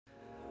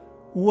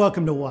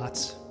Welcome to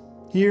Watts.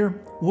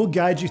 Here, we'll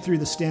guide you through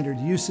the standard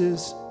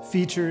uses,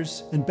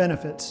 features, and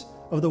benefits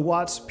of the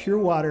Watts Pure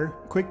Water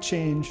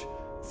Kwik-Change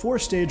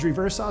 4-stage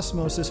reverse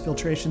osmosis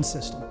filtration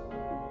system.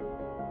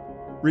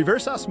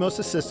 Reverse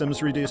osmosis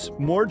systems reduce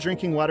more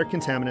drinking water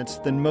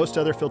contaminants than most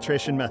other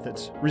filtration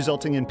methods,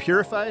 resulting in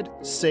purified,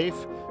 safe,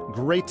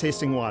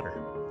 great-tasting water.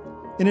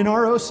 In an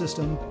RO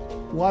system,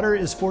 water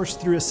is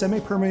forced through a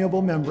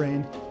semi-permeable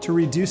membrane to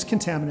reduce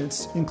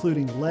contaminants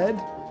including lead,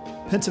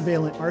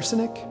 pentavalent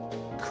arsenic,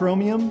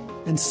 chromium,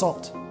 and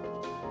salt.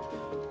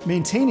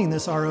 Maintaining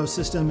this RO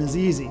system is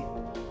easy.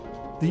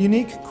 The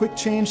unique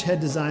Kwik-Change head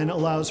design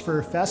allows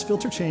for fast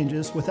filter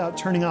changes without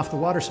turning off the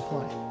water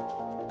supply.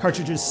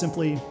 Cartridges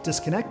simply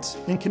disconnect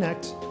and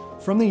connect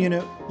from the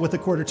unit with a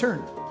quarter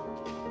turn.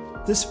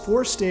 This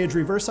 4-stage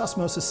reverse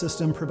osmosis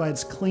system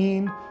provides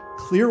clean,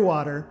 clear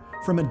water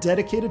from a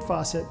dedicated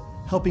faucet,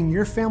 helping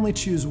your family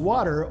choose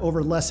water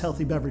over less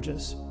healthy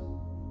beverages.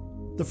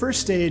 The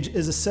first stage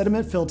is a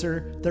sediment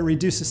filter that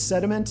reduces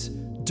sediment,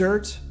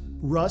 dirt,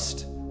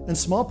 rust, and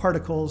small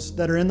particles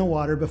that are in the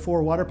water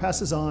before water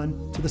passes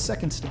on to the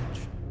second stage.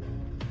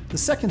 The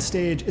second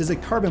stage is a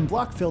carbon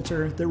block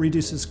filter that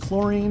reduces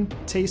chlorine,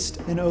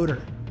 taste, and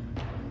odor.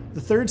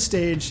 The third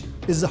stage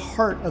is the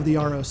heart of the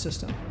RO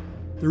system,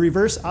 the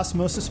reverse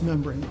osmosis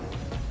membrane.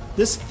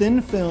 This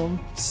thin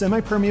film,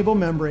 semi-permeable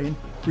membrane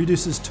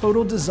reduces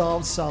total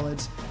dissolved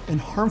solids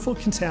and harmful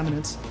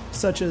contaminants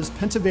such as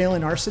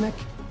pentavalent arsenic,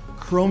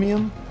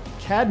 chromium,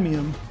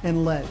 cadmium,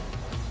 and lead.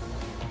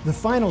 The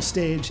final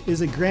stage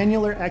is a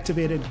granular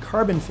activated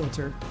carbon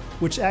filter,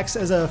 which acts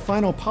as a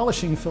final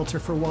polishing filter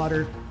for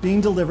water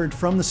being delivered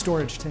from the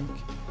storage tank.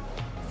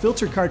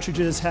 Filter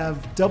cartridges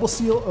have double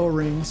seal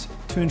O-rings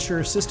to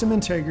ensure system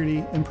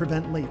integrity and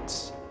prevent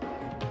leaks.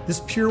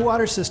 This pure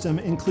water system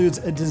includes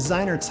a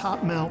designer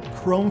top mount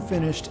chrome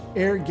finished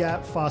air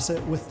gap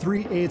faucet with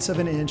 3/8 of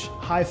an inch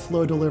high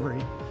flow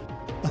delivery,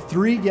 a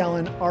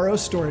 3-gallon RO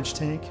storage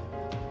tank,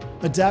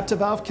 adaptive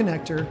valve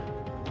connector,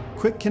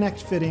 quick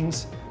connect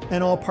fittings,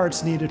 and all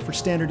parts needed for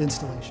standard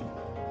installation.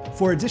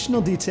 For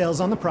additional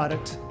details on the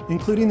product,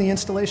 including the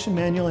installation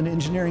manual and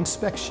engineering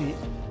spec sheet,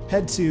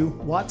 head to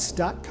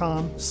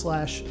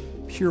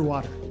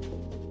watts.com/purewater.